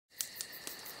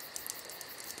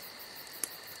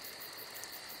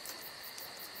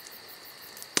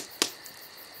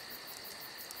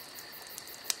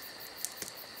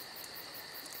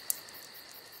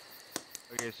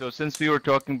Okay, so since we were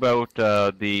talking about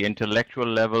the intellectual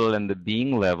level and the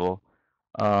being level,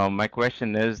 my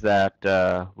question is that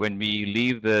when we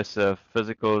leave this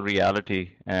physical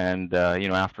reality and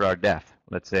after our death,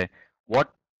 let's say,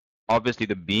 what obviously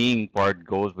the being part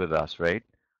goes with us, right?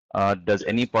 Does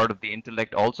any part of the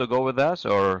intellect also go with us,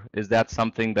 or is that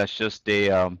something that's just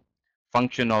a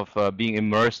function of being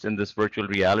immersed in this virtual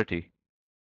reality?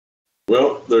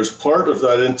 Well, there's part of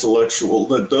that intellectual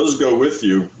that does go with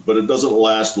you, but it doesn't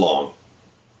last long.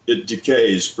 It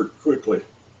decays pretty quickly.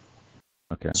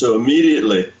 Okay. So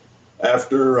immediately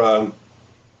after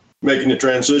making the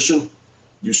transition,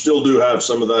 you still do have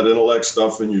some of that intellect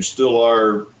stuff, and you still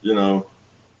are,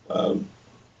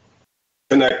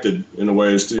 connected in a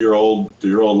ways to your old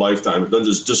lifetime. It doesn't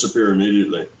just disappear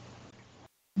immediately,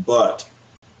 but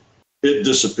it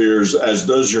disappears, as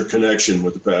does your connection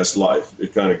with the past life.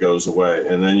 It kind of goes away,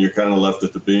 and then you're kind of left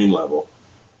at the being level.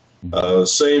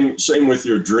 Same with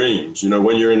your dreams.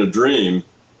 When you're in a dream,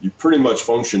 you pretty much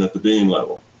function at the being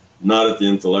level, not at the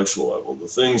intellectual level.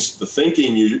 The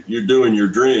thinking you do in your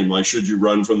dream, like should you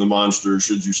run from the monster,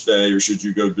 should you stay, or should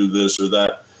you go do this or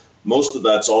that, most of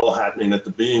that's all happening at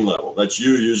the being level. That's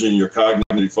you using your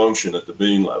cognitive function at the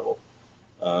being level.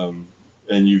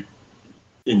 And you,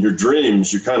 in your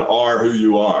dreams, you kind of are who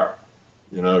you are.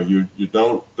 You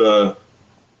don't,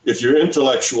 if your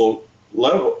intellectual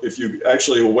level, if you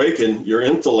actually awaken your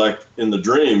intellect in the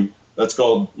dream, that's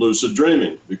called lucid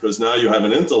dreaming, because now you have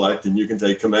an intellect and you can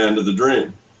take command of the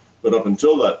dream. But up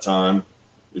until that time,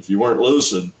 if you weren't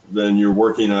lucid, then you're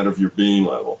working out of your being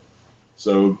level.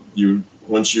 So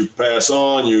once you pass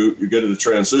on, you get to the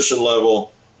transition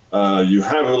level, you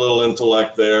have a little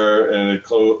intellect there, and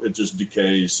it just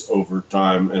decays over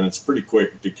time, and it's pretty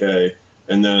quick decay.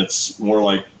 And then it's more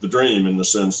like the dream in the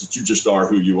sense that you just are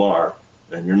who you are,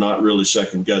 and you're not really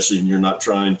second guessing. You're not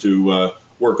trying to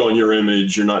work on your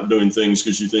image. You're not doing things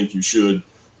because you think you should.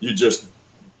 You just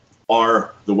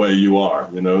are the way you are.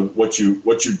 What you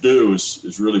do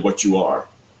is really what you are.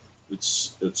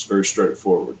 It's very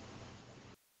straightforward.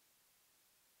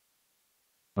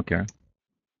 Okay.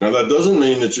 Now, that doesn't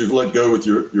mean that you've let go with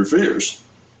your fears.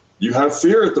 You have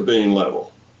fear at the being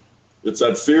level. It's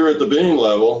that fear at the being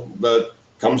level that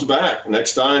comes back.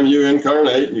 Next time you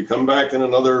incarnate and you come back in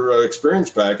another experience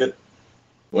packet,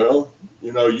 well,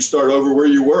 you start over where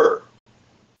you were.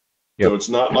 Yep. So it's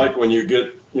not like when you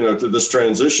get, to this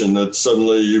transition that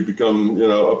suddenly you become,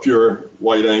 a pure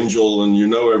white angel and you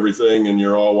know everything and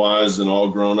you're all wise and all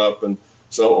grown up and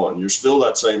so on. You're still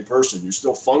that same person. You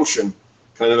still function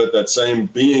kind of at that same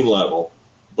being level,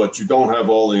 but you don't have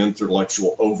all the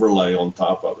intellectual overlay on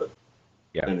top of it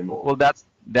anymore. Well,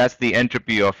 that's the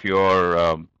entropy of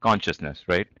your consciousness,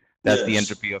 right? That's the Yes.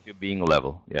 entropy of your being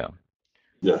level. Yeah.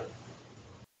 Yeah.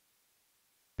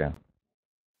 Yeah.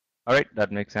 All right,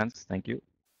 that makes sense. Thank you.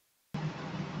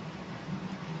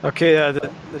 Okay, the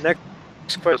next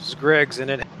question is Greg's, and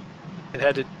it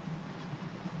had to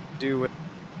do with.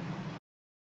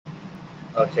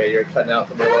 Okay, you're cutting out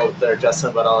the middle there,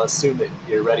 Justin, but I'll assume that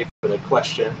you're ready for the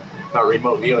question about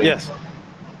remote viewing. Yes.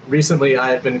 Recently,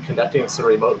 I have been conducting some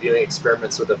remote viewing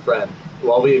experiments with a friend.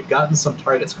 While we've gotten some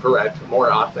targets correct,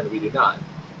 more often we do not.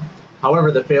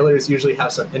 However, the failures usually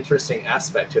have some interesting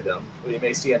aspect to them. We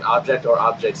may see an object or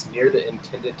objects near the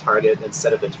intended target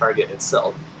instead of the target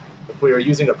itself. If we are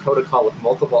using a protocol with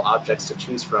multiple objects to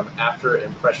choose from after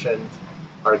impressions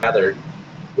are gathered,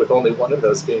 with only one of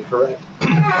those being correct,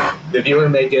 the viewer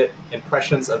may get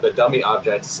impressions of the dummy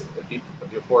objects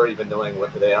before even knowing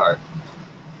what they are.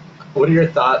 What are your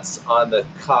thoughts on the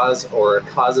cause or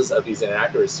causes of these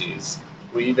inaccuracies?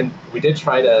 We did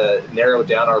try to narrow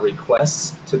down our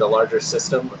requests to the larger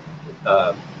system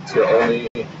to only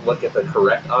look at the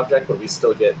correct object, but we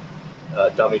still get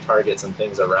dummy targets and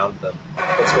things around them.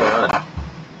 What's going on?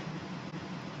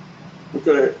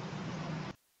 Okay.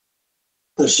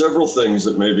 There's several things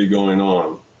that may be going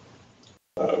on.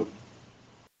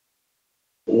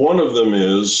 One of them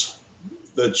is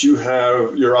that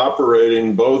you're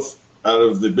operating both out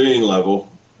of the being level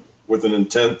with an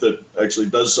intent that actually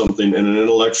does something in an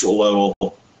intellectual level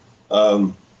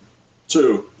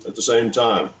too at the same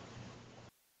time.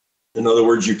 In other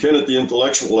words, you can at the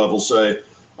intellectual level say,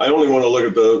 I only want to look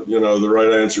at the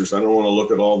right answers. I don't want to look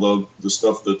at all the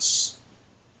stuff that's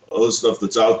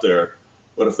out there.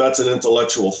 But if that's an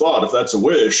intellectual thought, if that's a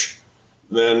wish,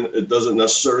 then it doesn't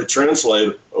necessarily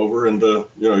translate over into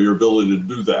your ability to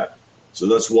do that. So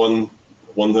that's one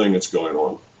thing that's going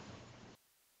on.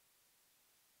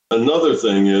 Another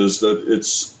thing is that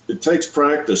it takes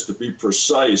practice to be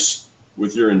precise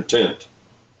with your intent.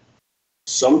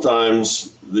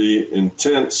 Sometimes the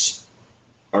intents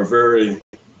are very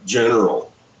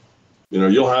general.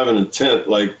 You'll have an intent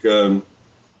like,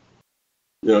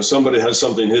 somebody has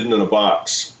something hidden in a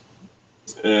box,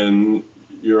 and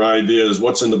your idea is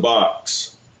what's in the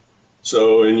box.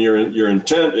 So, and your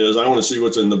intent is, I want to see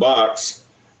what's in the box,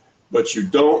 but you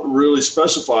don't really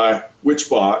specify which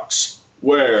box,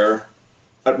 where,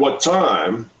 at what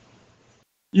time.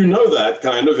 You know that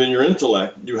kind of in your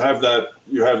intellect. You have that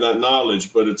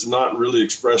knowledge, but it's not really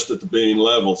expressed at the being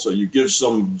level. So you give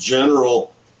some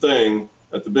general thing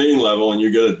at the being level, and you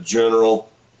get a general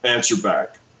answer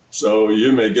back. So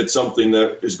you may get something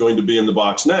that is going to be in the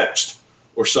box next,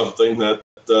 or something that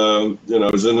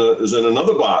is in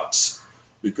another box,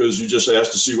 because you just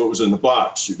asked to see what was in the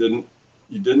box. You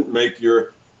didn't make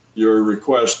your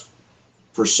request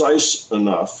precise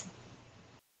enough,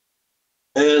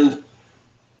 and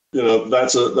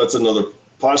that's another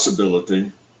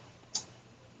possibility.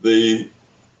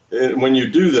 When you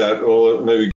do that, or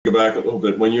maybe go back a little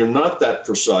bit, when you're not that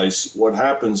precise, what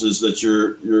happens is that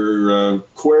your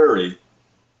query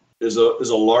is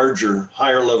a larger,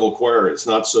 higher level query. It's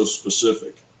not so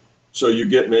specific. So you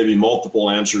get maybe multiple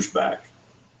answers back,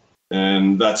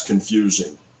 and that's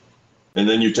confusing. And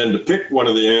then you tend to pick one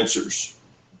of the answers.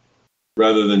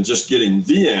 Rather than just getting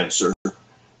the answer,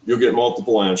 you'll get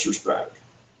multiple answers back.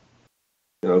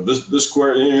 This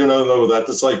query,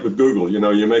 that's like with Google.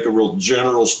 You make a real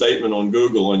general statement on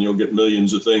Google and you'll get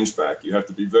millions of things back. You have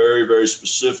to be very, very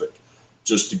specific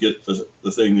just to get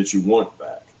the thing that you want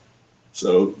back.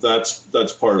 So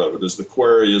that's part of it, is the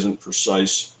query isn't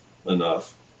precise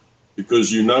enough,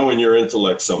 because in your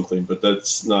intellect something, but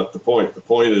that's not the point. The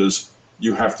point is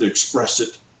you have to express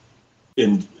it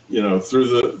in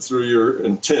through your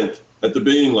intent at the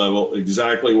being level,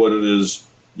 exactly what it is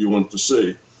you want to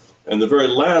see. And the very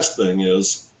last thing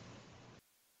is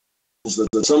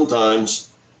that sometimes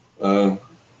the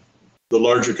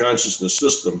larger consciousness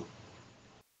system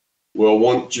will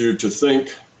want you to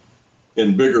think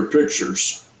in bigger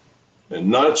pictures and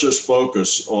not just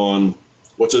focus on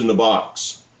what's in the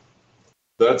box.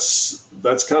 That's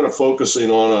kind of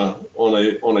focusing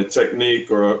on a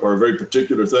technique or a very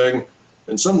particular thing.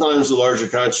 And sometimes the larger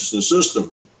consciousness system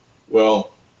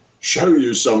will show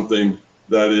you something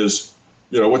that is,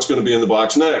 what's going to be in the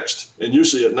box next. And you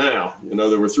see it now.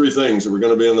 There were 3 things that were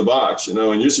going to be in the box,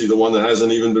 and you see the one that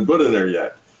hasn't even been put in there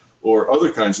yet, or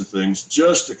other kinds of things,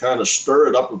 just to kind of stir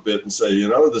it up a bit and say,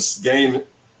 this game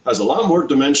has a lot more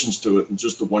dimensions to it than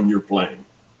just the one you're playing.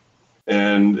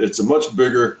 And it's a much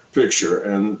bigger picture,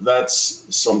 and that's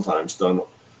sometimes done.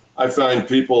 I find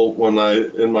people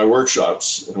in my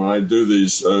workshops, when I do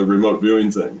these remote viewing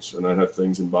things, and I have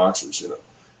things in boxes,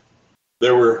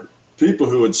 there were people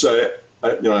who would say,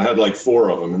 I had like 4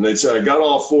 of them, and they'd say, I got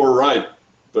all 4 right,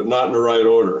 but not in the right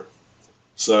order.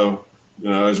 So,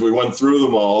 as we went through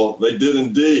them all, they did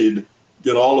indeed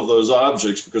get all of those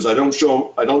objects, because I don't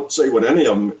say what any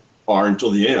of them are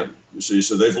until the end, you see.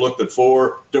 So they've looked at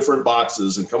 4 different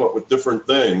boxes and come up with different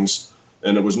things,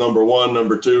 and it was number 1,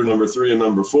 number 2, number 3, and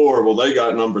number 4. Well, they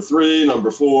got number 3, number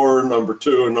 4, number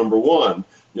 2, and number 1,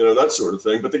 that sort of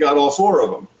thing, but they got all 4 of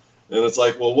them. And it's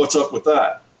like, well, what's up with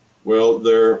that? Well,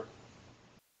 their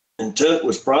intent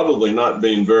was probably not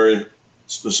being very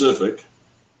specific,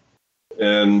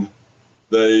 and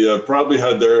they probably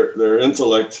had their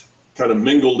intellect kind of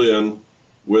mingled in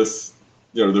with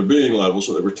their being level,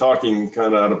 so they were talking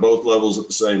kind of out of both levels at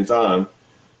the same time.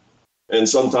 And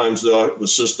sometimes the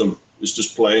system is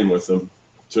just playing with them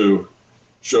to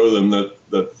show them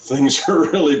that things are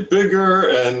really bigger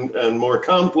and more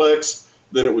complex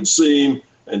than it would seem.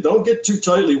 And don't get too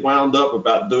tightly wound up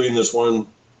about doing this one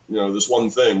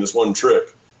thing, this one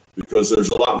trick, because there's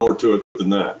a lot more to it than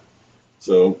that.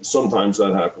 So sometimes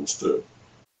that happens too.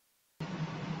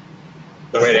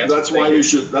 That's why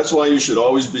you should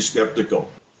always be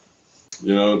skeptical.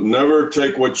 Never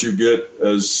take what you get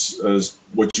as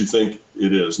what you think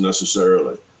it is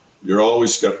necessarily. You're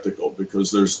always skeptical,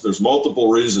 because there's multiple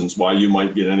reasons why you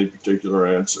might get any particular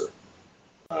answer.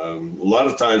 A lot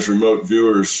of times remote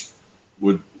viewers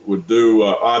would do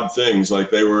odd things, like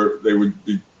they would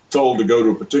be told to go to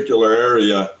a particular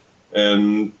area,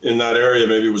 and in that area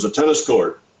maybe it was a tennis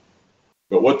court,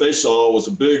 but what they saw was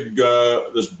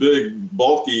this big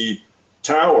bulky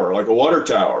tower, like a water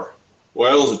tower.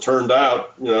 Well, as it turned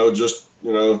out, just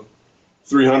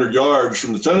 300 yards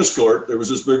from the tennis court, there was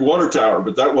this big water tower,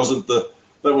 but that wasn't the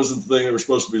thing they were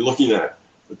supposed to be looking at.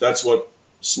 But that's what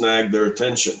snagged their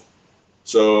attention.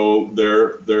 So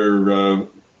their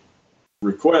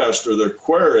request or their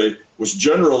query was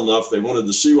general enough. They wanted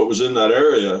to see what was in that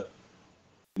area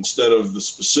instead of the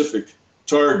specific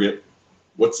target,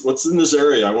 what's in this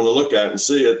area? I want to look at and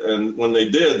see it. And when they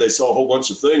did, they saw a whole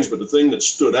bunch of things, but the thing that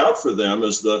stood out for them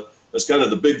as kind of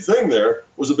the big thing there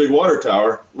was a big water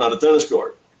tower, not a tennis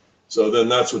court. So then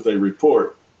that's what they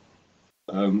report.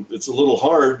 It's a little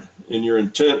hard in your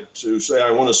intent to say,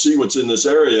 I want to see what's in this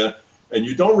area, and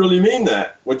you don't really mean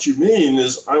that. What you mean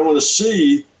is, I want to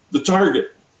see the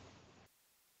target.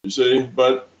 You see,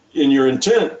 but in your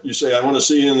intent, you say, I want to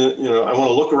see I want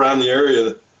to look around the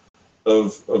area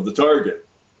of the target,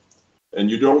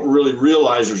 and you don't really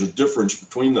realize there's a difference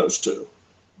between those two.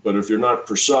 But if you're not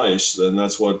precise, then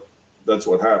that's what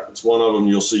happens. One of them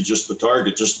you'll see just the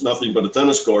target, just nothing but a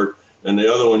tennis court, and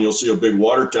the other one you'll see a big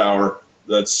water tower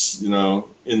that's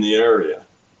in the area,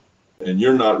 and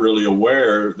you're not really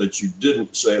aware that you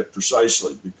didn't say it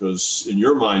precisely, because in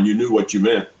your mind you knew what you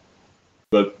meant,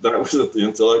 but that was at the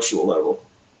intellectual level.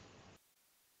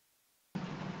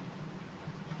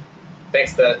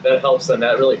 Thanks. That helps, and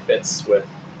that really fits with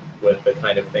the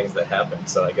kind of things that happen.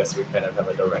 So I guess we kind of have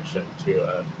a direction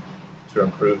to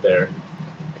improve there.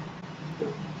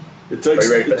 It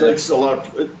takes a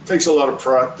lot of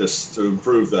practice to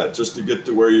improve that, just to get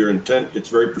to where your intent gets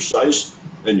very precise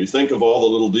and you think of all the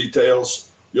little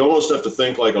details. You almost have to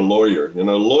think like a lawyer.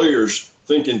 Lawyers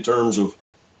think in terms of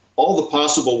all the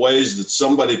possible ways that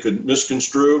somebody could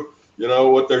misconstrue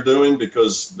what they're doing,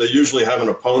 because they usually have an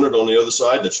opponent on the other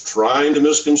side that's trying to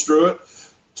misconstrue it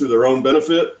to their own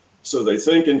benefit. So they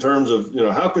think in terms of,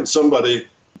 how could somebody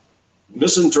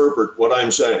misinterpret what I'm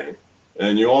saying?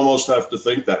 And you almost have to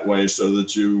think that way, so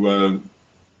that you're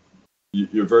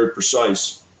very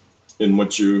precise in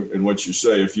what you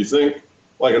say. If you think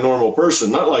like a normal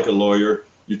person, not like a lawyer,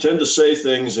 you tend to say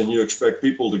things and you expect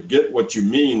people to get what you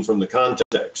mean from the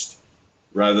context,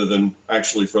 rather than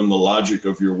actually from the logic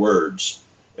of your words.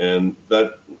 And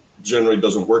that generally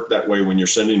doesn't work that way when you're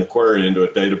sending a query into a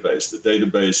database. The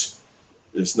database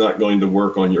is not going to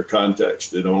work on your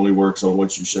context. It only works on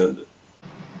what you send it.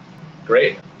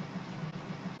 Great.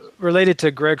 Related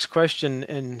to Greg's question,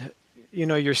 and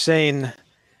you're saying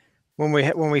when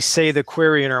we say the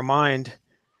query in our mind,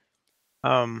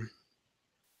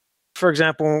 for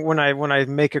example, when I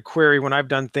make a query, when I've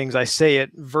done things, I say it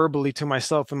verbally to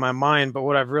myself in my mind. But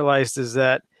what I've realized is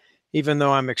that even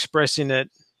though I'm expressing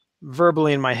it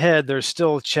verbally in my head, there's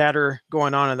still chatter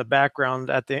going on in the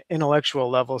background at the intellectual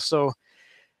level. So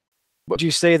would you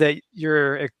say that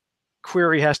your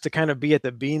query has to kind of be at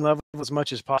the being level as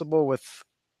much as possible,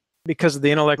 because the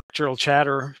intellectual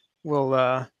chatter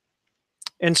will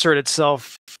insert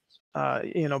itself,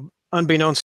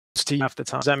 unbeknownst to you half the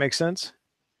time? Does that make sense?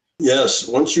 Yes.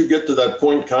 Once you get to that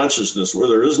point consciousness where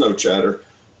there is no chatter,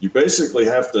 you basically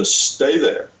have to stay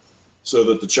there so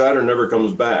that the chatter never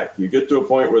comes back. You get to a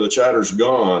point where the chatter's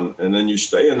gone, and then you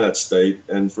stay in that state.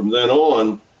 And from then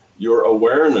on, your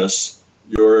awareness,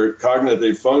 your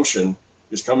cognitive function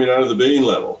is coming out of the being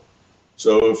level.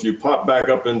 So if you pop back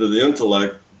up into the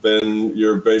intellect, then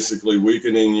you're basically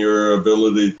weakening your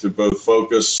ability to both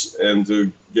focus and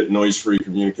to get noise-free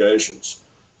communications.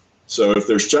 So if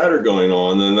there's chatter going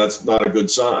on, then that's not a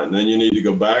good sign. Then you need to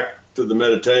go back to the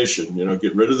meditation,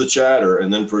 get rid of the chatter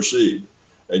and then proceed.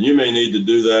 And you may need to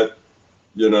do that,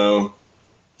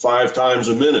 5 times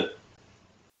a minute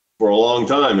for a long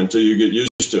time until you get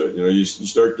used to it. You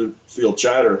start to feel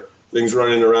chatter, things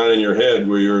running around in your head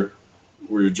where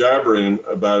you're jabbering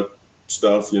about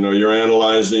stuff. You're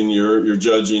analyzing, you're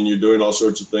judging, you're doing all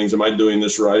sorts of things. Am I doing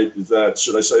this right?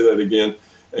 Should I say that again?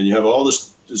 And you have all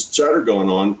this chatter going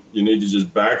on. You need to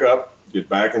just back up, get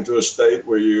back into a state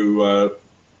where you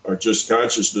are just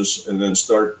consciousness, and then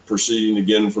start proceeding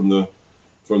again from the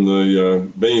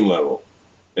being level.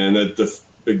 And at the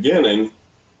beginning,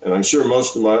 and I'm sure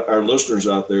most of our listeners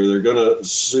out there, they're going to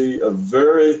see a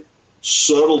very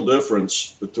subtle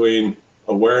difference between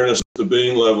awareness at the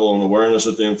being level and awareness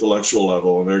at the intellectual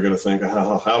level. And they're going to think,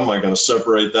 how am I going to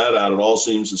separate that out? It all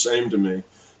seems the same to me.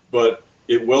 But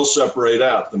it will separate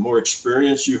out. The more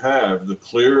experience you have, the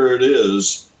clearer it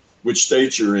is which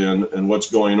state you're in and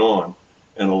what's going on.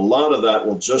 And a lot of that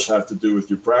will just have to do with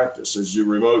your practice. As you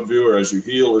remote view or as you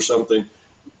heal or something,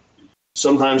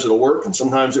 sometimes it'll work and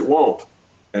sometimes it won't.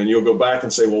 And you'll go back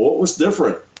and say, well, what was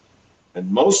different?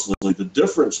 And mostly the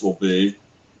difference will be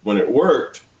when it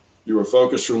worked, you were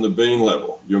focused from the being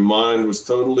level. Your mind was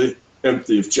totally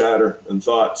empty of chatter and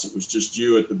thoughts. It was just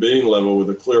you at the being level with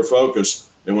a clear focus.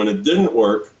 And when it didn't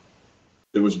work,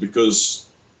 it was because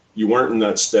you weren't in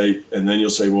that state. And then you'll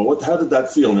say, well, how did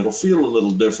that feel? And it'll feel a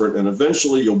little different. And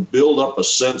eventually you'll build up a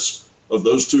sense of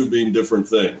those two being different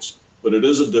things. But it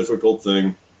is a difficult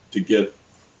thing to get,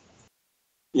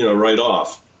 right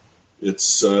off.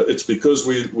 It's because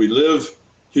we live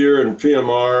here in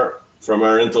PMR from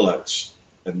our intellects.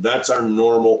 And that's our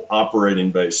normal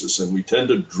operating basis. And we tend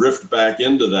to drift back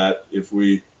into that if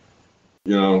we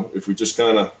just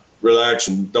kind of relax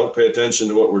and don't pay attention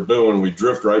to what we're doing. We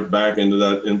drift right back into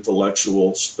that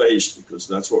intellectual space because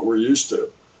that's what we're used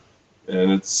to.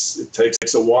 And it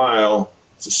takes a while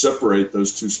to separate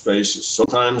those two spaces.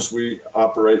 Sometimes we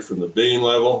operate from the being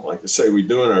level, like I say, we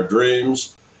do in our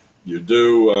dreams. You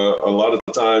do a lot of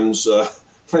times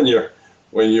when you're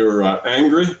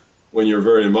angry, when you're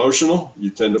very emotional, you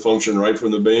tend to function right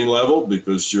from the being level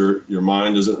because your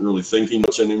mind isn't really thinking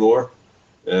much anymore.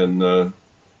 And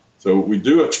so we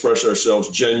do express ourselves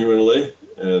genuinely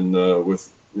and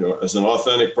with, as an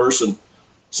authentic person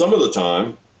some of the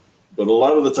time, but a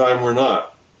lot of the time we're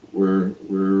not. We're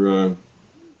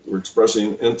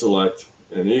expressing intellect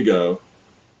and ego,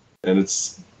 and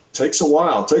it takes a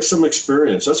while, it takes some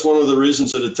experience. That's one of the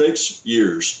reasons that it takes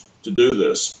years to do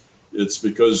this. It's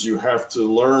because you have to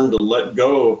learn to let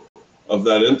go of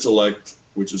that intellect,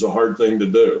 which is a hard thing to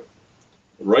do.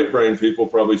 Right brain people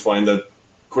probably find that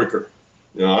quicker.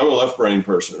 I'm a left brain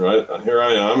person, right? Here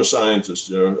I am, I'm a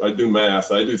scientist, I do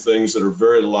math, I do things that are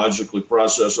very logically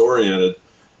process oriented,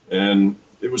 and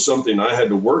it was something I had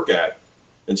to work at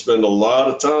and spend a lot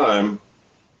of time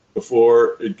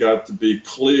before it got to be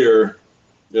clear,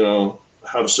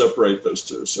 how to separate those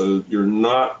two. So you're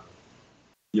not,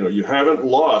 you haven't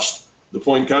lost the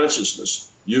point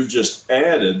consciousness. You've just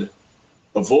added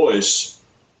a voice,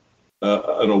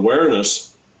 an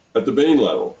awareness at the being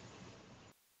level.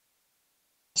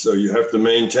 So you have to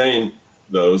maintain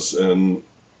those, and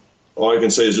all I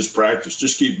can say is just practice.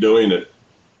 Just keep doing it.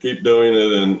 Keep doing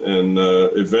it, and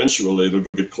eventually it'll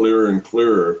get clearer and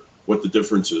clearer what the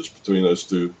difference is between those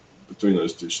two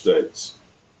states.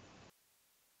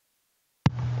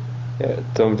 Yeah,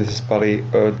 Tom, this is Pali.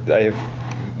 I have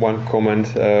one comment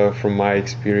from my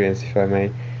experience, if I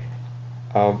may.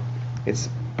 It's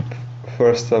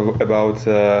first about,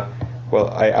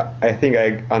 I think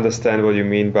I understand what you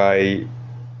mean by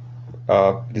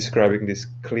describing this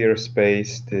clear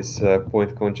space, this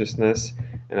point consciousness,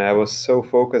 and I was so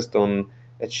focused on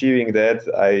achieving that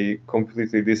I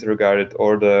completely disregarded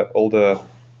all the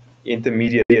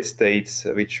intermediate states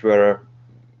which were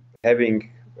having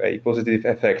a positive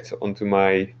effect onto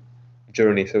my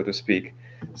journey, so to speak.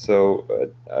 So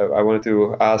I wanted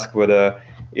to ask whether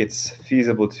it's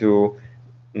feasible to,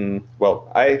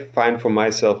 I find for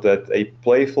myself that a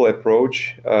playful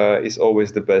approach is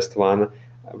always the best one.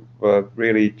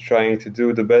 Really trying to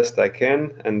do the best I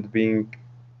can and being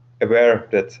aware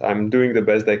that I'm doing the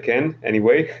best I can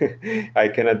anyway. I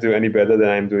cannot do any better than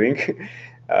I'm doing.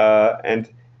 And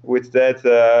with that,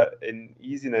 an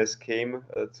easiness came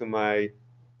to my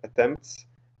attempts.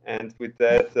 And with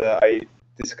that, I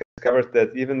discovered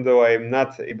that even though I'm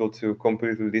not able to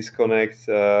completely disconnect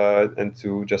and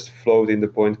to just float in the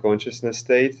point consciousness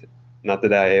state, not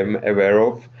that I am aware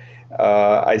of,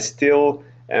 I still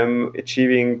am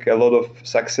achieving a lot of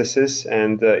successes,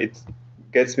 and it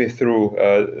gets me through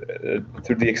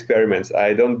the experiments.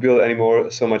 I don't build anymore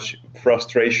so much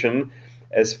frustration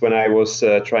as when I was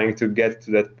trying to get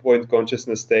to that point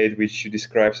consciousness state, which you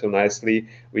describe so nicely,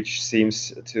 which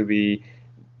seems to be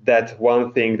that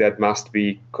one thing that must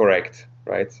be correct,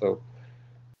 right? So.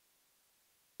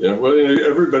 Yeah, well,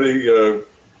 everybody,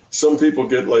 some people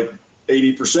get like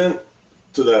 80%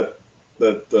 to that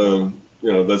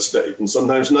state, and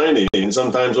sometimes 90, and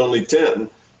sometimes only 10.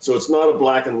 So it's not a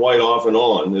black and white off and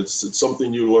on. It's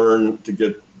something you learn to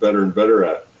get better and better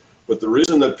at. But the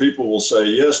reason that people will say,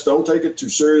 yes, don't take it too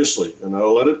seriously,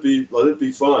 let it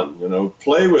be fun,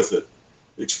 play with it,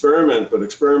 experiment, but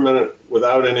experiment it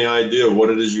without any idea of what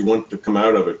it is you want to come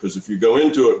out of it. Because if you go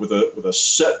into it with a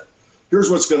set, here's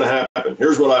what's going to happen,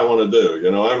 here's what I want to do,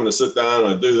 I'm going to sit down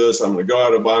and do this, I'm going to go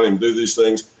out of body and do these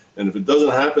things. And if it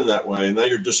doesn't happen that way, now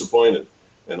you're disappointed.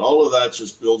 And all of that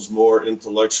just builds more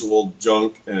intellectual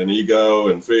junk and ego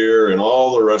and fear and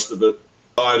all the rest of it.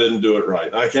 Oh, I didn't do it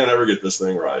right. I can't ever get this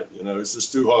thing right. It's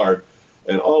just too hard.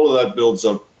 And all of that builds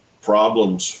up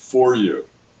problems for you.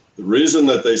 The reason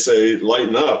that they say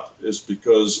lighten up is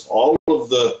because all of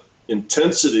the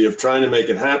intensity of trying to make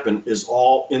it happen is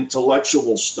all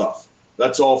intellectual stuff.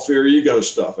 That's all fear, ego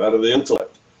stuff out of the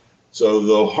intellect. So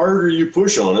the harder you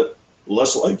push on it, the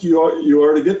less likely you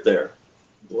are to get there.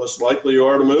 The less likely you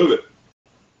are to move it.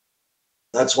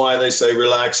 That's why they say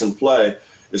relax and play.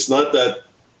 It's not that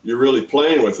you're really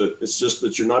playing with it. It's just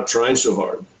that you're not trying so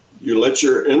hard. You let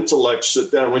your intellect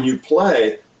sit down. When you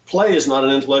play is not an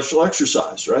intellectual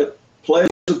exercise, right? Play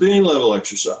is a being level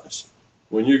exercise.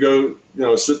 When you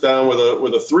go, sit down with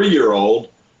a 3-year-old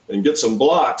and get some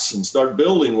blocks and start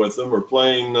building with them, or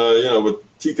playing, with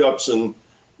teacups and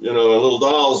little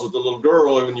dolls with the little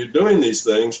girl, and when you're doing these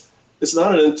things, it's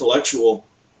not an intellectual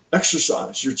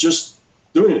exercise. You're just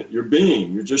doing it. You're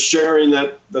being. You're just sharing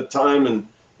that time and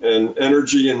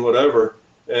energy and whatever,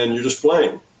 and you're just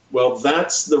playing. Well,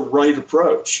 that's the right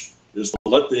approach, is to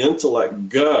let the intellect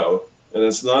go. And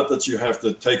it's not that you have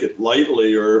to take it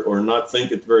lightly or not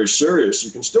think it very serious.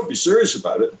 You can still be serious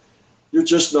about it. You're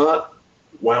just not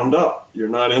wound up. You're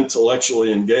not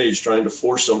intellectually engaged trying to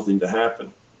force something to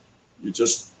happen. You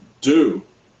just do,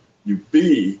 you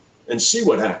be, and see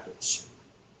what happens.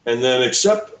 And then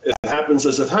accept it happens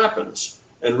as it happens.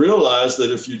 And realize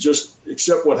that if you just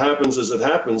accept what happens as it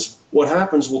happens, what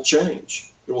happens will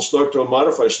change. It will start to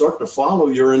modify, start to follow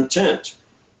your intent.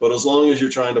 But as long as you're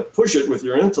trying to push it with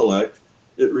your intellect,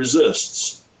 it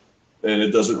resists. And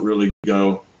it doesn't really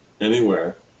go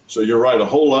anywhere. So you're right, a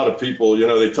whole lot of people,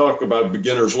 they talk about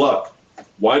beginner's luck.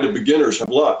 Why do beginners have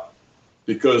luck?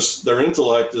 Because their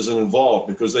intellect isn't involved,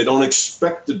 because they don't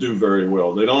expect to do very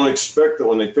well. They don't expect that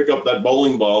when they pick up that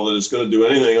bowling ball that it's going to do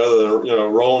anything other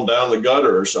than, rolling down the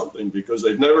gutter or something, because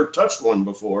they've never touched one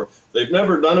before. They've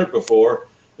never done it before.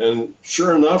 And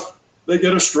sure enough, they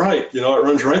get a strike. It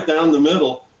runs right down the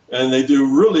middle, and they do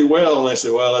really well. And they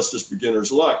say, well, that's just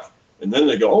beginner's luck. And then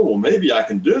they go, oh, well, maybe I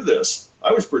can do this.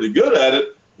 I was pretty good at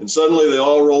it. And suddenly they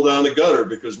all roll down the gutter,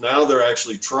 because now they're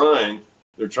actually trying.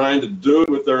 They're trying to do it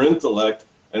with their intellect,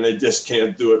 and they just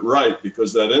can't do it right,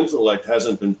 because that intellect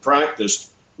hasn't been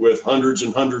practiced with hundreds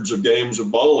and hundreds of games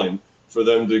of bowling for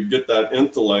them to get that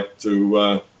intellect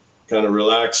to kind of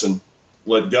relax and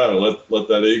let go, let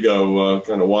that ego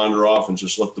kind of wander off and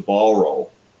just let the ball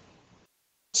roll.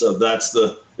 So it's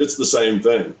the same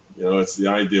thing. It's the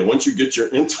idea. Once you get your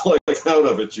intellect out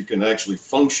of it, you can actually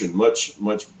function much,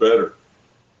 much better.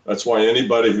 That's why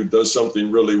anybody who does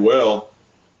something really well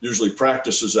usually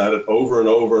practices at it over and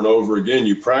over and over again.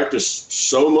 You practice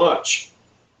so much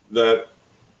that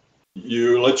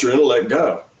you let your intellect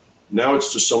go. Now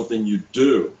it's just something you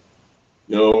do.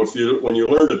 When you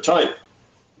learn to type,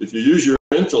 if you use your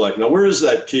intellect, now where is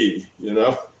that key?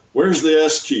 Where's the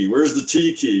S key? Where's the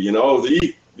T key?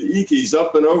 The E key's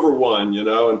up and over one,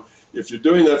 and if you're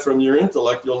doing that from your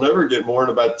intellect, you'll never get more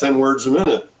than about 10 words a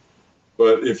minute.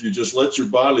 But if you just let your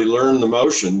body learn the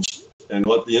motions and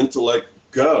let the intellect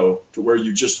go to where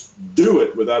you just do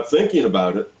it without thinking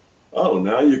about it,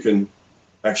 now you can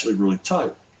actually really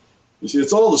type. You see,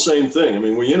 it's all the same thing. I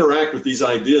mean, we interact with these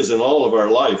ideas in all of our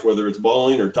life, whether it's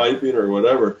bowling or typing or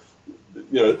whatever.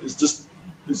 It's just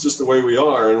the way we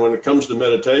are. And when it comes to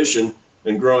meditation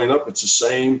and growing up, it's the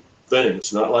same thing.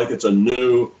 It's not like it's a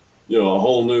new, a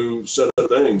whole new set of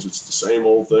things. It's the same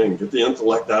old thing. Get the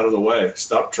intellect out of the way.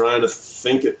 Stop trying to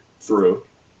think it through.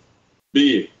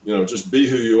 Just be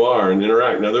who you are and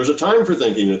interact. Now, there's a time for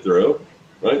thinking it through,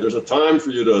 right? There's a time for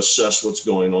you to assess what's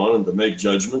going on and to make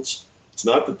judgments. It's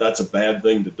not that that's a bad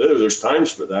thing to do. There's times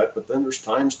for that, but then there's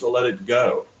times to let it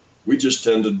go. We just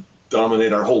tend to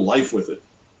dominate our whole life with it,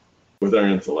 with our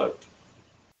intellect.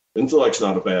 Intellect's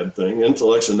not a bad thing.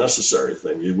 Intellect's a necessary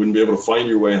thing. You wouldn't be able to find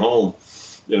your way home,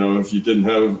 if you didn't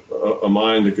have a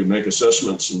mind that could make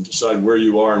assessments and decide where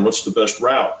you are and what's the best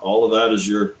route. All of that is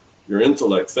your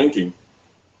intellect thinking.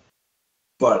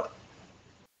 But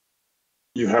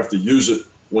you have to use it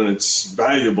when it's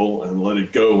valuable and let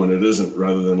it go when it isn't,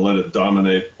 rather than let it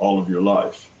dominate all of your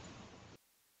life.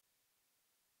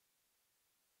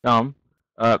 Tom,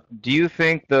 do you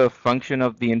think the function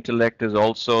of the intellect is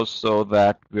also so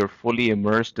that we're fully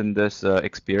immersed in this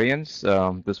experience,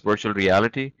 this virtual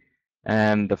reality,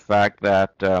 and the fact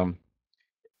that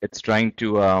it's trying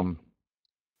to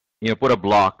put a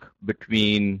block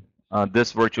between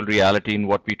this virtual reality and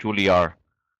what we truly are,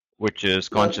 which is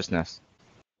consciousness?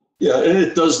 Yeah, and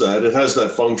it does that. It has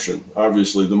that function.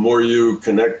 Obviously, the more you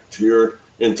connect here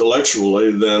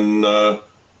intellectually, then the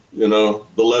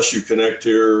less you connect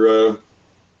here,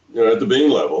 at the being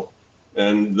level.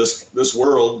 And this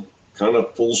world kind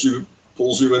of pulls you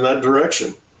in that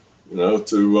direction,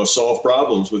 to solve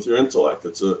problems with your intellect.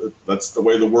 That's the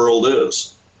way the world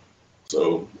is.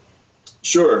 So,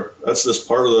 sure, that's just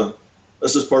part of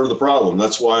the problem.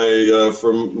 That's why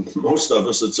for most of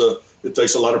us, it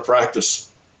takes a lot of practice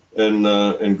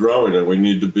and growing, and we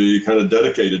need to be kind of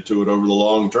dedicated to it over the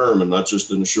long term and not just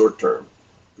in the short term,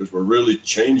 because we're really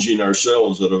changing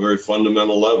ourselves at a very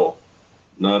fundamental level,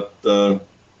 not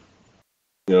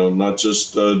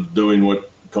just doing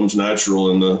what comes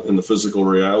natural in the physical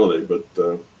reality, but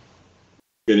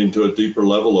getting to a deeper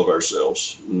level of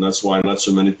ourselves. And that's why not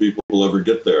so many people will ever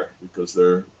get there, because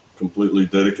they're completely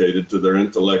dedicated to their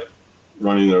intellect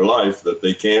running their life, that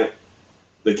they can't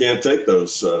take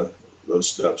those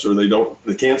steps, or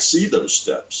they can't see those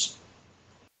steps.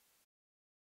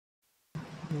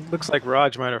 Looks like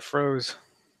Raj might have froze.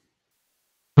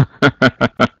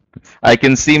 I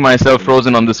can see myself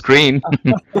frozen on the screen.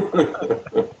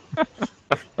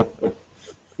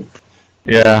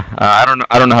 Yeah, I don't know.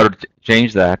 I don't know how to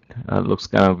change that. It looks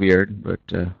kind of weird, but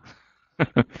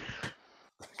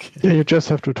Yeah, you just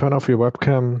have to turn off your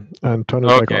webcam and turn it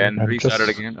back on. okay, and restart it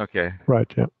just, again. Okay.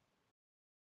 Right, yeah.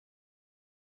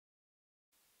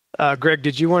 Greg,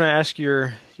 did you want to ask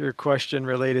your question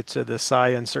related to the psi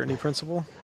uncertainty principle?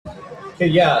 Okay,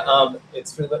 yeah,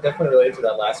 it's definitely related to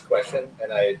that last question,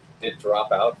 and I did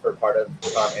drop out for part of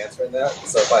answering that.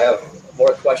 So if I have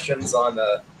more questions on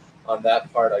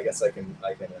that part, I guess I can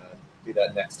do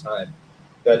that next time.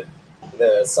 But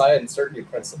the psi uncertainty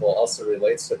principle also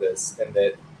relates to this, in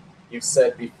that you've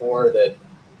said before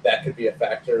that could be a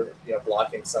factor,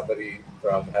 blocking somebody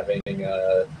from having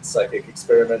a psychic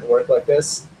experiment work like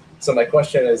this. So my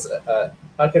question is,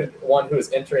 how could one who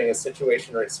is entering a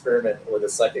situation or experiment where the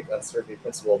psychic uncertainty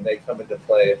principle may come into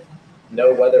play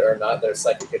know whether or not their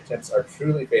psychic attempts are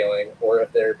truly failing or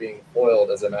if they're being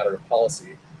foiled as a matter of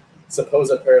policy?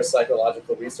 Suppose a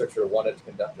parapsychological researcher wanted to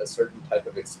conduct a certain type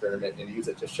of experiment and use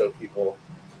it to show people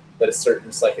that a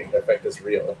certain psychic effect is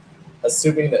real.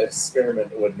 Assuming the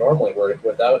experiment would normally work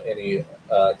without any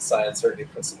psi uncertainty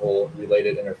principle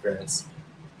related interference,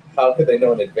 how could they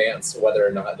know in advance whether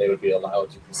or not they would be allowed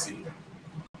to proceed?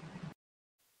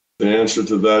 The answer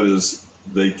to that is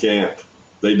they can't.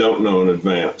 They don't know in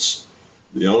advance.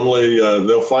 The only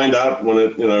they'll find out when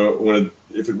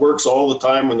if it works all the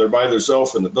time when they're by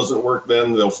themselves and it doesn't work,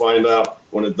 then they'll find out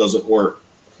when it doesn't work.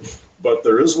 But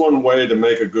there is one way to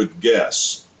make a good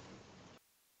guess,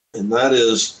 and that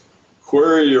is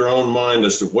query your own mind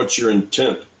as to what's your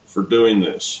intent for doing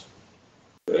this.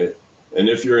 Okay? And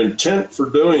if your intent for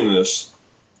doing this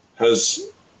has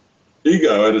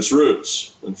ego at its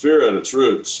roots and fear at its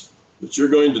roots, that you're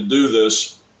going to do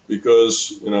this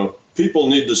because, people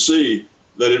need to see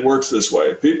that it works this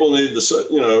way. People need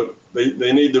to,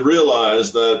 they need to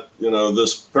realize that,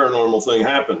 this paranormal thing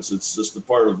happens. It's just a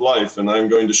part of life. And I'm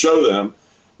going to show them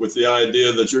with the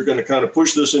idea that you're going to kind of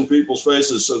push this in people's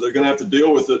faces, so they're going to have to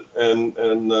deal with it and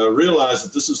realize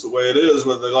that this is the way it is,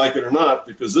 whether they like it or not,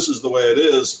 because this is the way it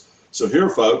is. So here,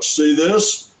 folks, see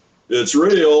this? It's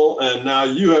real, and now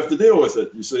you have to deal with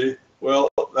it, you see? Well,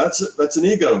 that's an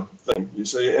ego thing, you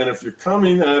see? And if you're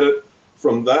coming at it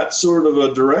from that sort of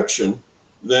a direction,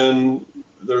 then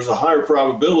there's a higher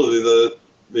probability that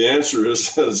the answer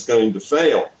is going to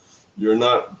fail. You're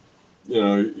not,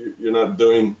 you're not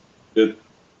doing it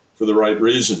for the right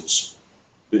reasons.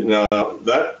 Now,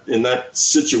 in that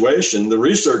situation, the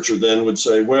researcher then would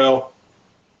say, well,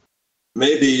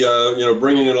 maybe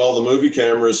bringing in all the movie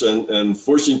cameras and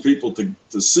forcing people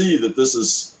to see that this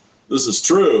is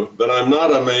true, that I'm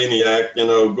not a maniac,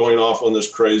 going off on this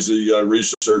crazy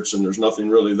research and there's nothing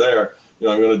really there.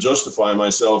 I'm going to justify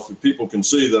myself if people can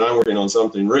see that I'm working on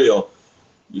something real.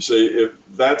 You see, if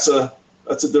that's a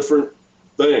different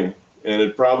thing, and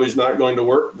it probably is not going to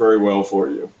work very well for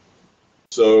you.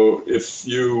 So if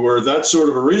you were that sort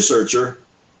of a researcher,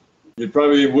 you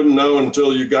probably wouldn't know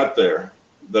until you got there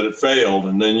that it failed,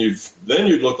 and then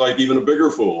you'd look like even a bigger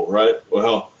fool, right?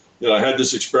 Well, I had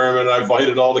this experiment, I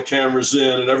invited all the cameras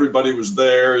in, and everybody was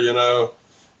there,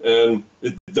 and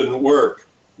it didn't work,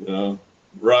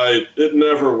 right? It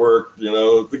never worked,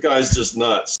 the guy's just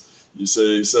nuts, you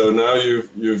see. So now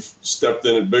you've stepped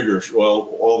in it bigger.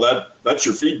 Well, all that's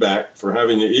your feedback for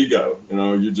having the ego,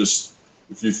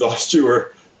 if you thought you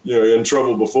were, in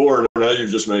trouble before, now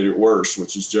you've just made it worse,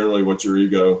 which is generally what your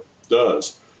ego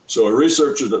does. So a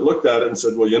researcher that looked at it and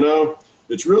said, well,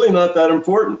 it's really not that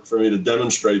important for me to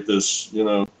demonstrate this,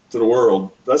 to the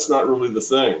world. That's not really the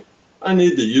thing. I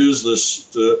need to use this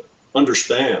to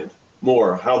understand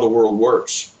more how the world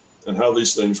works and how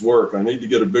these things work. I need to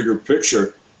get a bigger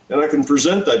picture, and I can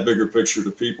present that bigger picture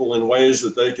to people in ways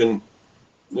that they can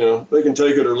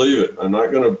take it or leave it. I'm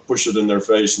not going to push it in their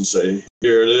face and say,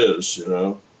 here it is,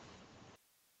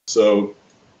 So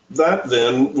that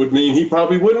then would mean he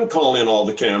probably wouldn't call in all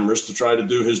the cameras to try to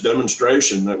do his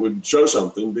demonstration that would show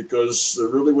something, because there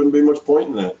really wouldn't be much point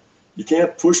in that. You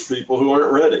can't push people who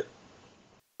aren't ready.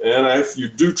 And if you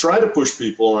do try to push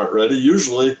people who aren't ready,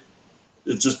 usually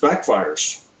it just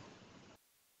backfires.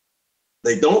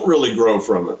 They don't really grow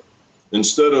from it.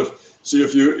 Instead of, see,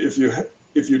 if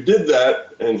you did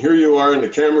that, and here you are and the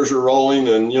cameras are rolling,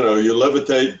 and you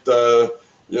levitate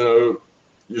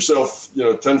yourself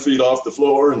 10 feet off the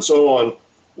floor and so on,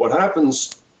 what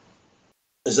happens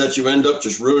is that you end up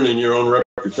just ruining your own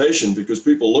reputation, because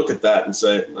people look at that and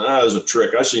say, it's a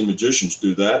trick. I've seen magicians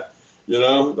do that.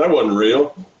 That wasn't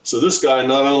real. So this guy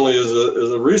not only is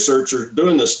a researcher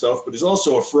doing this stuff, but he's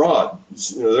also a fraud.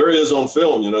 There he is on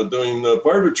film, doing the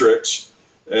party tricks,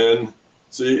 and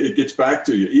see, it gets back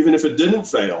to you. Even if it didn't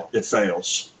fail, it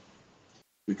fails.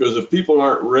 Because if people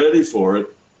aren't ready for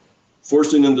it,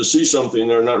 forcing them to see something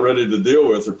they're not ready to deal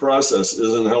with or process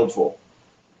isn't helpful.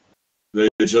 They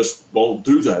just won't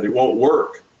do that. It won't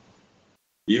work.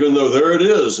 Even though there it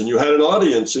is, and you had an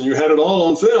audience, and you had it all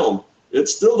on film, it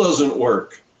still doesn't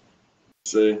work.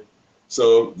 See,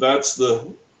 so that's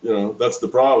the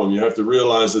problem. You have to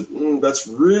realize that that's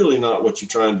really not what you're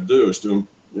trying to do, is to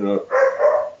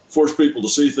force people to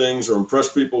see things or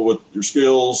impress people with your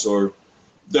skills or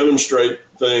demonstrate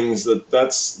things.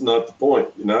 That's not the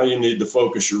point. Now you need to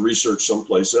focus your research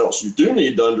someplace else. You do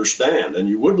need to understand, and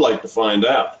you would like to find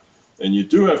out, and you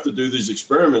do have to do these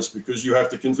experiments because you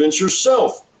have to convince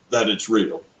yourself that it's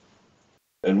real.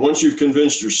 And once you've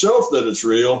convinced yourself that it's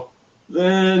real,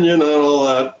 then you're not all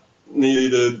that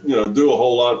needed to do a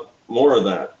whole lot more of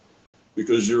that,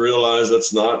 because you realize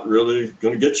that's not really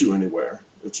going to get you anywhere.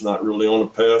 It's not really on a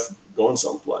path going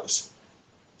someplace.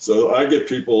 So I get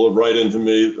people write into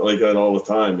me like that all the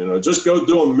time, just go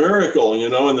do a miracle,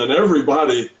 and then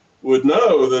everybody would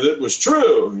know that it was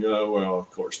true. Well, of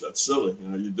course, that's silly.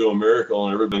 You do a miracle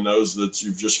and everybody knows that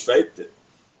you've just faked it,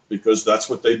 because that's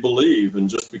what they believe. And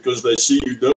just because they see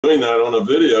you doing that on a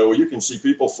video, well, you can see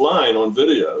people flying on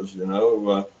videos,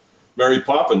 Mary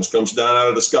Poppins comes down out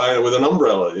of the sky with an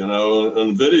umbrella,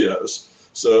 on videos.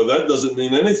 So that doesn't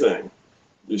mean anything.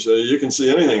 You can see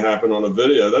anything happen on a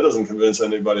video. That doesn't convince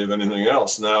anybody of anything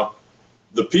else. Now,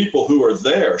 the people who are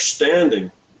there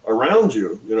standing around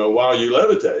you, while you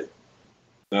levitate,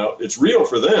 now it's real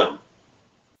for them.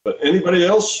 But anybody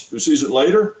else who sees it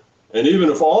later, and even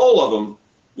if all of them,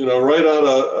 write out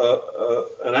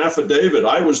an affidavit,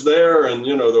 I was there and,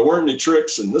 there weren't any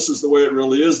tricks and this is the way it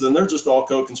really is, then they're just all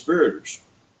co-conspirators,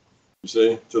 you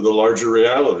see, to the larger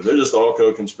reality. They're just all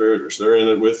co-conspirators. They're in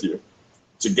it with you.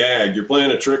 It's a gag. You're playing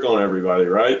a trick on everybody,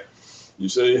 right? You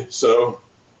see? So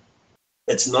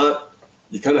it's not,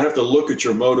 you kind of have to look at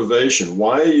your motivation.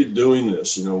 Why are you doing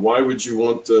this? Why would you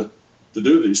want to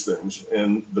do these things?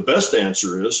 And the best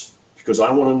answer is because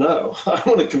I want to know. I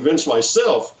want to convince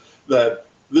myself that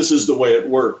this is the way it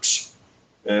works.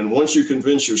 And once you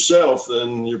convince yourself,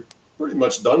 then you're pretty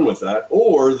much done with that.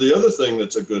 Or the other thing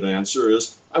that's a good answer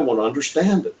is I want to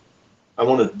understand it. I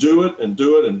want to do it and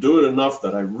do it and do it enough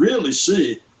that I really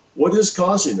see what is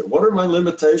causing it. What are my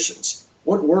limitations?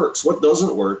 What works? What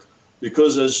doesn't work?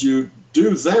 Because as you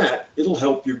do that, it'll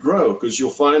help you grow, because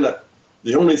you'll find that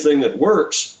the only thing that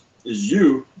works is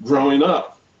you growing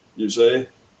up, you see.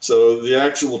 So the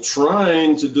actual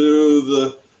trying to do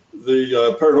the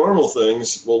paranormal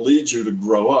things will lead you to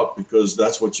grow up, because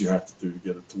that's what you have to do to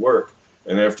get it to work.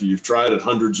 And after you've tried it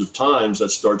hundreds of times, that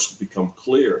starts to become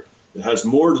clear. It has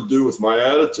more to do with my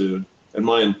attitude and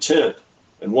my intent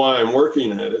and why I'm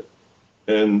working at it.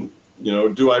 And,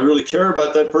 do I really care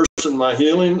about that person, my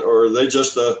healing, or are they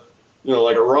just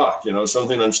like a rock,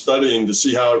 something I'm studying to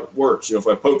see how it works? If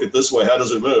I poke it this way, how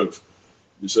does it move?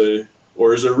 You see,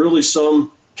 or is there really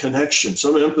some connection,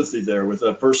 some empathy there with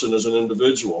that person as an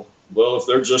individual? Well, if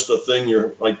they're just a thing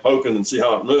you're like poking and see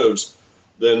how it moves,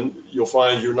 then you'll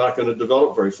find you're not going to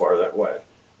develop very far that way.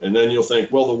 And then you'll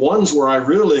think, well, the ones where I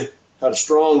really had a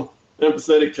strong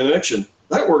empathetic connection,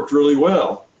 that worked really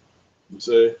well. You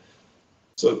see,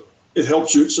 so it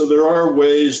helps you. So there are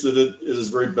ways that it is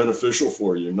very beneficial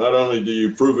for you. Not only do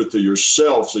you prove it to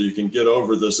yourself so you can get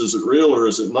over this, is it real or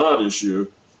is it not issue,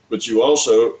 but you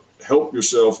also help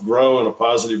yourself grow in a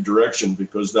positive direction,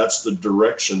 because that's the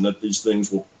direction that these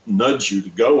things will nudge you to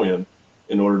go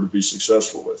in order to be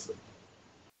successful with it.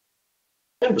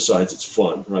 And besides, it's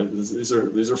fun, right? These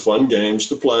are fun games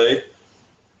to play,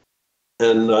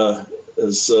 and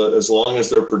as long as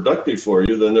they're productive for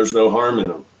you, then there's no harm in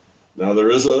them. Now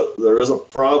there is a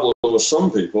problem with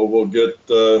some people will get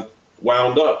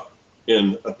wound up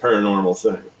in a paranormal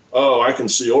thing. Oh, I can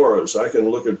see auras. I can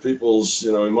look at people's,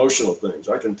 emotional things.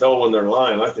 I can tell when they're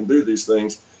lying. I can do these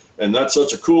things. And that's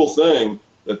such a cool thing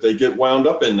that they get wound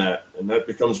up in that. And that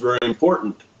becomes very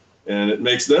important. And it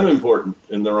makes them important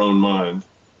in their own mind.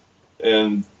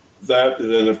 And that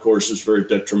then, of course, is very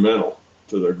detrimental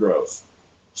to their growth.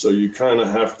 So you kind of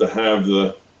have to have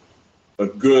a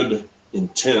good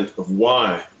intent of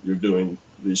why you're doing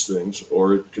these things,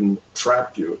 or it can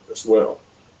trap you as well.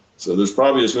 So there's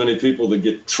probably as many people that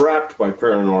get trapped by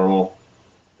paranormal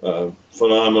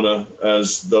phenomena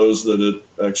as those that it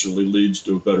actually leads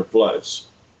to a better place.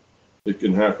 It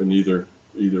can happen either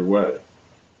way.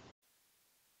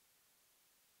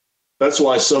 That's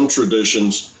why some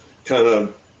traditions kind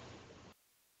of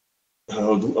I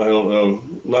don't know,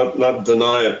 not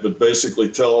deny it, but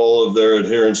basically tell all of their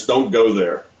adherents, don't go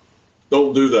there.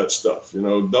 Don't do that stuff.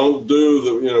 Don't do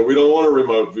the, we don't want a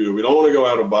remote view. We don't want to go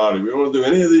out of body. We don't want to do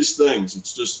any of these things.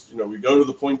 It's just, we go to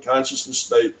the point consciousness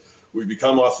state, we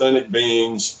become authentic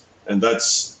beings, and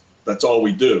that's all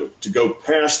we do. To go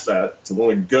past that, to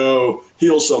want to go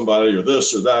heal somebody or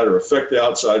this or that or affect the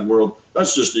outside world,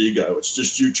 that's just ego. It's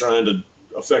just you trying to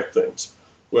affect things.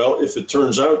 Well, if it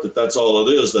turns out that that's all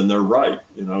it is, then they're right.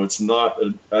 It's not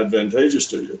advantageous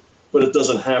to you, but it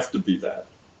doesn't have to be that.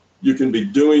 You can be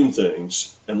doing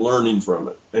things and learning from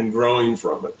it and growing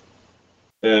from it.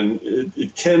 And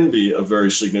it can be a very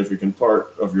significant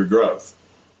part of your growth.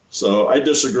 So I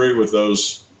disagree with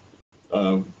those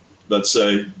that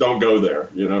say, don't go there.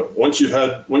 Once you've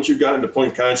gotten to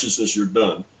point consciousness, you're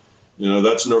done.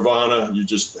 That's nirvana. You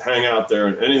just hang out there,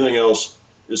 and anything else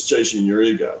is chasing your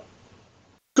ego.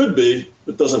 Could be,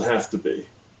 but doesn't have to be.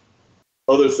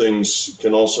 Other things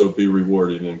can also be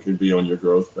rewarding and can be on your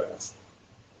growth path.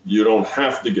 You don't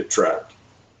have to get trapped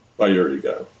by your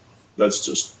ego. That's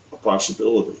just a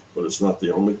possibility, but it's not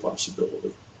the only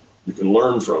possibility. You can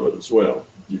learn from it as well.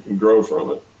 You can grow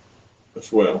from it as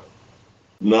well.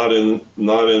 Not in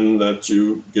that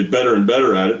you get better and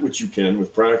better at it, which you can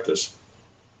with practice,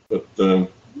 but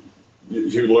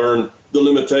you learn the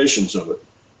limitations of it.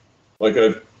 Like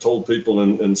I've told people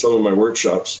in some of my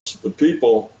workshops, the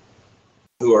people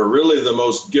who are really the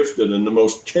most gifted and the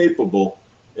most capable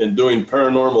in doing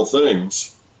paranormal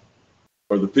things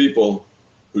are the people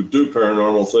who do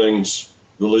paranormal things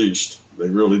the least. They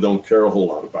really don't care a whole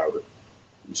lot about it.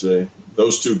 You see,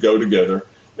 those two go together,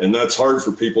 and that's hard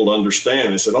for people to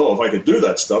understand. They said, "Oh, if I could do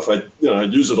that stuff, I'd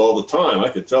use it all the time. I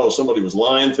could tell if somebody was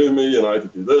lying to me. I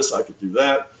could do this, I could do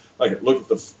that. I could look at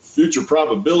the future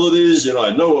probabilities.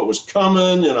 I know what was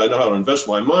coming. I know how to invest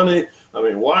my money. I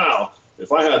mean, wow!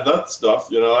 If I had that stuff,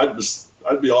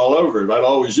 I'd be all over it. I'd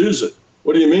always use it."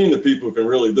 What do you mean the people who can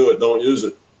really do it don't use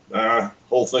it?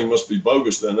 Whole thing must be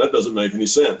bogus then. That doesn't make any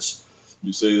sense.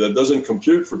 You see, that doesn't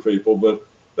compute for people, but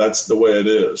that's the way it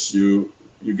is. You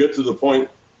get to the point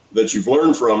that you've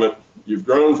learned from it, you've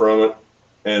grown from it,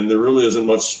 and there really isn't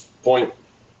much point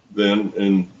then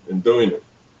in doing it.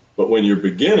 But when you're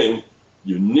beginning,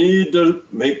 you need to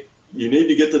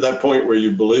get to that point where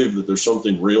you believe that there's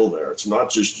something real there. It's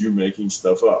not just you making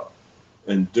stuff up.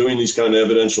 And doing these kind of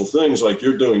evidential things like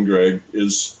you're doing, Greg,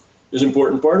 is an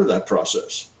important part of that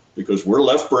process, because we're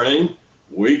left brain.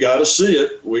 We got to see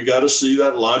it. We got to see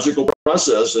that logical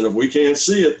process. And if we can't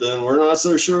see it, then we're not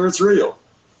so sure it's real.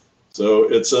 So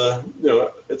it's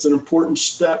an important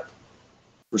step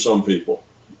for some people.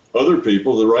 Other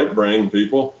people, the right brain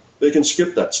people, they can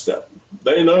skip that step.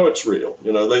 They know it's real.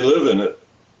 They live in it,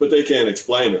 but they can't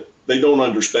explain it. They don't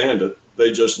understand it.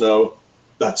 They just know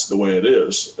that's the way it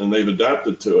is, and they've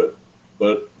adapted to it,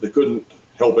 but they couldn't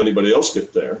help anybody else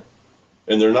get there.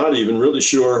 And they're not even really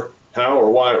sure how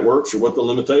or why it works or what the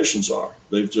limitations are.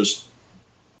 It's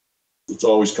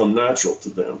always come natural to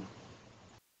them.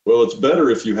 Well, it's better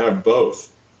if you have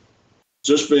both.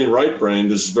 Just being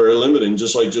right-brained is very limiting,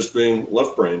 just like just being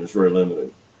left-brained is very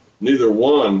limiting. Neither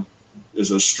one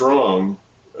is as strong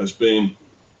as being,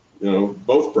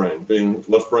 both brain, being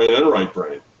left brain and right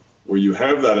brain, where you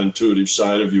have that intuitive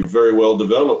side of you very well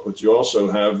developed, but you also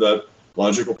have that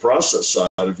logical process side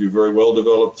of you very well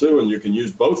developed too, and you can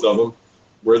use both of them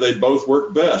where they both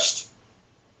work best,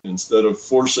 instead of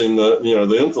forcing the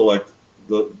intellect,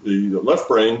 the left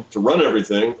brain to run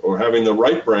everything, or having the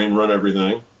right brain run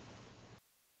everything.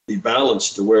 Be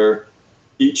balanced to where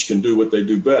each can do what they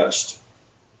do best.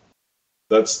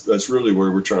 That's really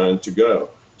where we're trying to go.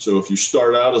 So if you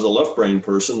start out as a left brain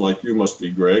person, like you must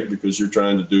be, Greg, because you're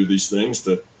trying to do these things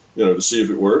to see if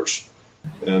it works,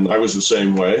 and I was the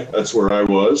same way, that's where I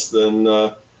was, then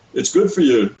it's good for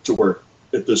you to work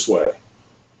it this way.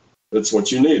 That's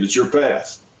what you need. It's your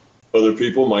path. Other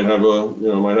people might have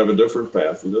a different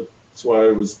path. That's why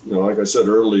I was, like I said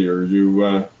earlier,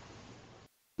 you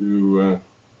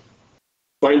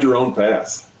find your own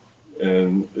path,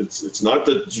 and it's not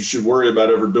that you should worry about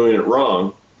ever doing it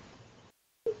wrong.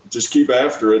 Just keep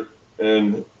after it,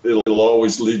 and it'll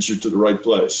always lead you to the right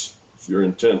place if your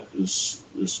intent is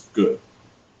good.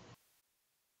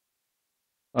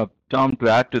 Tom, to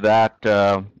add to that,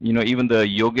 even the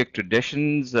yogic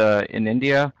traditions in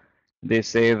India, they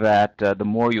say that the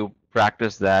more you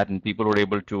practice that, and people are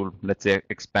able to, let's say,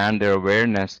 expand their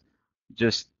awareness,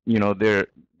 just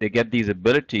they get these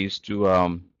abilities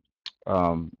to,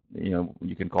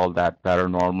 you can call that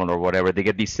paranormal or whatever. They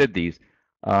get these siddhis.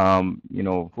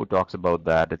 Who talks about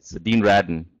that? It's Dean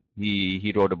Radin.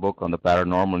 he wrote a book on the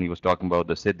paranormal, and he was talking about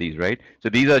the siddhis, right? So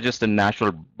these are just a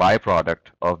natural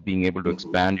byproduct of being able to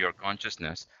expand your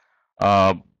consciousness.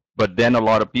 But then a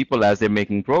lot of people, as they're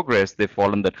making progress, they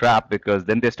fall in the trap, because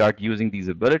then they start using these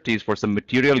abilities for some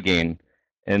material gain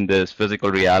in this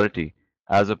physical reality,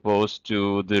 as opposed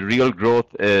to the real growth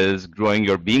is growing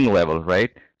your being level,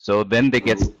 right? So then they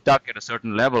get stuck at a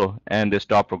certain level and they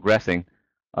stop progressing.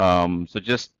 So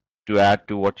just to add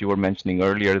to what you were mentioning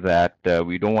earlier, that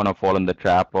we don't want to fall in the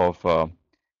trap of,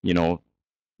 you know,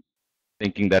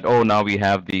 thinking that, oh, now we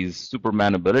have these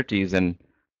Superman abilities and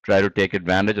try to take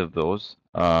advantage of those.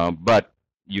 But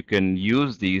you can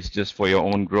use these just for your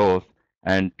own growth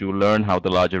and to learn how the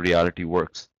larger reality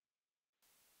works.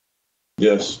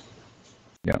 Yes.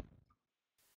 Yeah.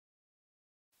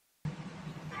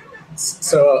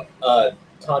 So,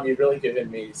 Tom, you've really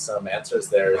given me some answers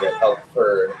there that help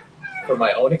for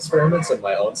my own experiments and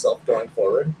my own self going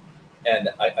forward. And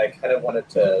I kind of wanted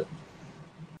to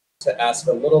ask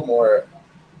a little more.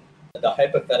 The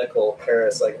hypothetical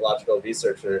parapsychological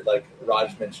researcher, like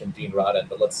Raj mentioned Dean Radin,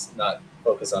 but let's not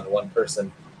focus on one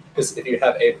person. Because if you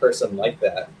have a person like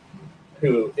that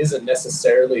who isn't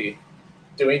necessarily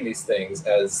doing these things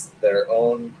as their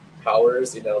own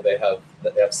powers, you know, they have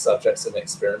subjects in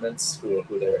experiments who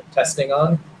they're testing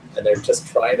on, and they're just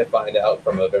trying to find out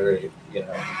from a very, you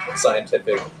know,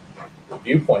 scientific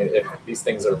viewpoint if these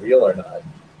things are real or not.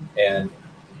 And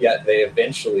yet they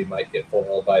eventually might get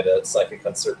foiled by the psychic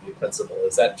uncertainty principle.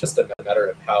 Is that just a matter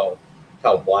of how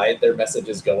wide their message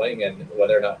is going and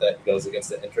whether or not that goes against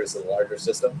the interests of the larger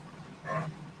system?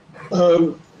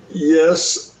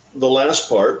 Yes, the last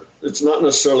part. It's not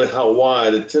necessarily how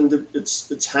wide.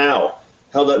 It's how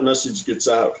that message gets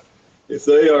out. If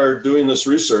they are doing this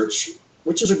research,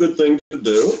 which is a good thing to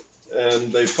do,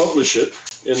 and they publish it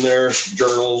in their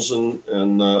journals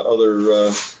and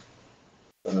other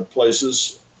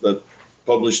places that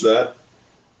publish that,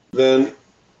 then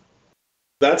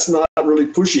that's not really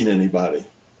pushing anybody.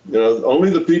 You know,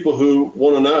 only the people who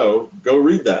want to know go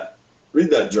read that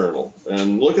journal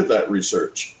and look at that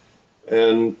research.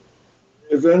 And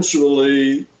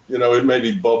eventually, you know, it may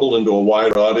be bubble into a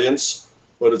wide audience,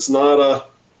 but it's not a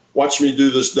watch me do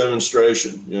this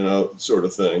demonstration, you know, sort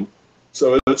of thing.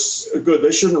 So it's good.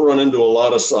 They shouldn't run into a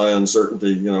lot of psi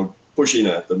uncertainty, you know, pushing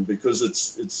at them, because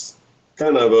it's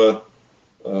kind of a,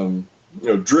 you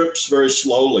know, drips very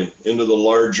slowly into the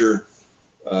larger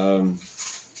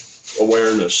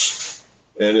awareness,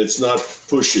 and it's not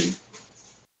pushing.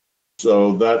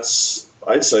 So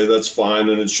I'd say that's fine,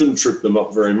 and it shouldn't trip them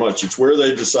up very much. It's where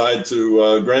they decide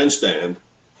to grandstand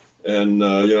and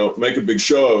you know, make a big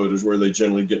show of it is where they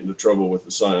generally get into trouble with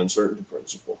the psi uncertainty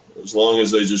principle. As long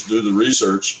as they just do the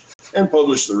research and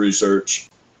publish the research,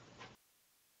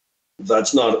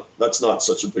 that's not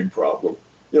such a big problem.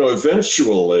 You know,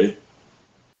 eventually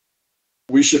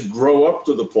we should grow up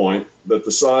to the point that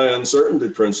the psi uncertainty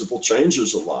principle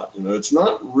changes a lot. You know, it's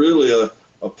not really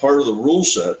a part of the rule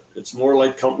set. It's more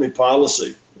like company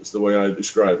policy, is the way I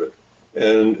describe it.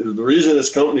 And the reason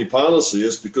it's company policy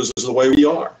is because it's the way we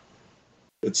are.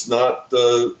 It's not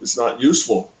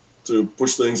useful to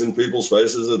push things in people's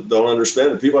faces that don't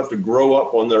understand it. People have to grow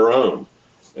up on their own.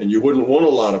 And you wouldn't want a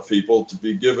lot of people to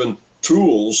be given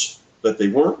tools that they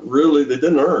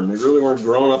didn't earn. They really weren't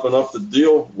grown up enough to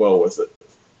deal well with it.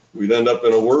 We'd end up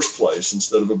in a worse place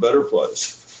instead of a better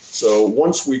place. So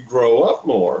once we grow up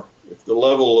more, if the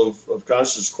level of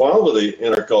conscious quality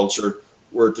in our culture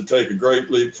were to take a great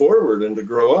leap forward and to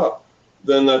grow up,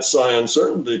 then that psi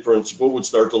uncertainty principle would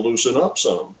start to loosen up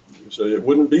some. So it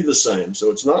wouldn't be the same.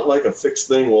 So it's not like a fixed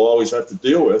thing we'll always have to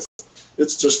deal with.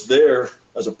 It's just there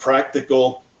as a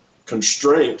practical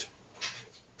constraint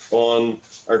on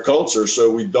our culture, so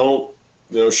we don't,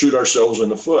 you know, shoot ourselves in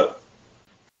the foot.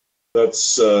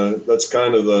 That's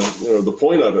kind of the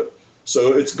point of it.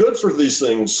 So it's good for these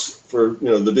things, for, you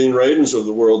know, the Dean Radins of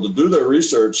the world to do their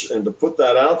research and to put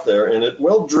that out there, and it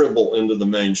will dribble into the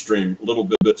mainstream little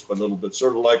bits by little bit,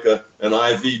 sort of like an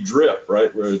IV drip,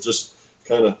 right? Where it's just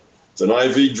kind of, it's an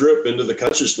IV drip into the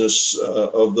consciousness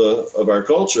of our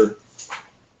culture,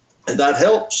 and that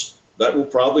helps. That will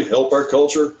probably help our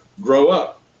culture grow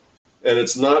up. And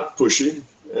it's not pushy,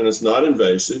 and it's not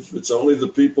invasive. It's only the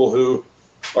people who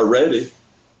are ready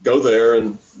go there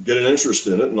and get an interest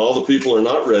in it, and all the people who are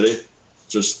not ready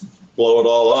just blow it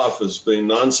all off as being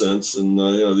nonsense. And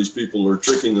you know, these people are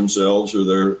tricking themselves, or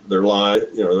they're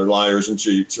liars and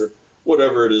cheats, or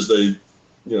whatever it is they,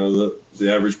 you know,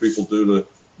 the average people do to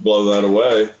blow that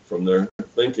away from their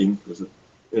thinking, because it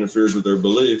interferes with their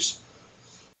beliefs.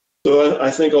 So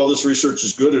I think all this research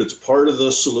is good, and it's part of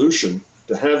the solution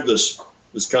to have this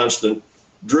constant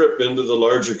drip into the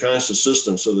larger conscious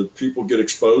system so that people get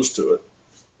exposed to it.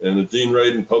 And that Dean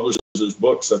Radin publishes his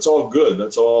books. That's all good.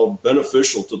 That's all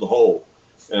beneficial to the whole.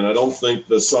 And I don't think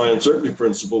the science certainty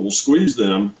principle will squeeze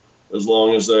them as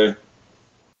long as they,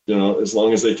 as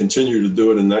long as they continue to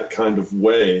do it in that kind of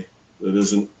way that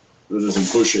isn't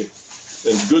pushy.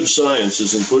 And good science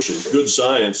isn't pushy. Good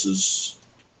science is,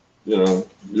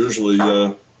 usually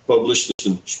published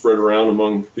and spread around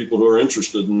among people who are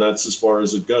interested, and that's as far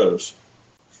as it goes.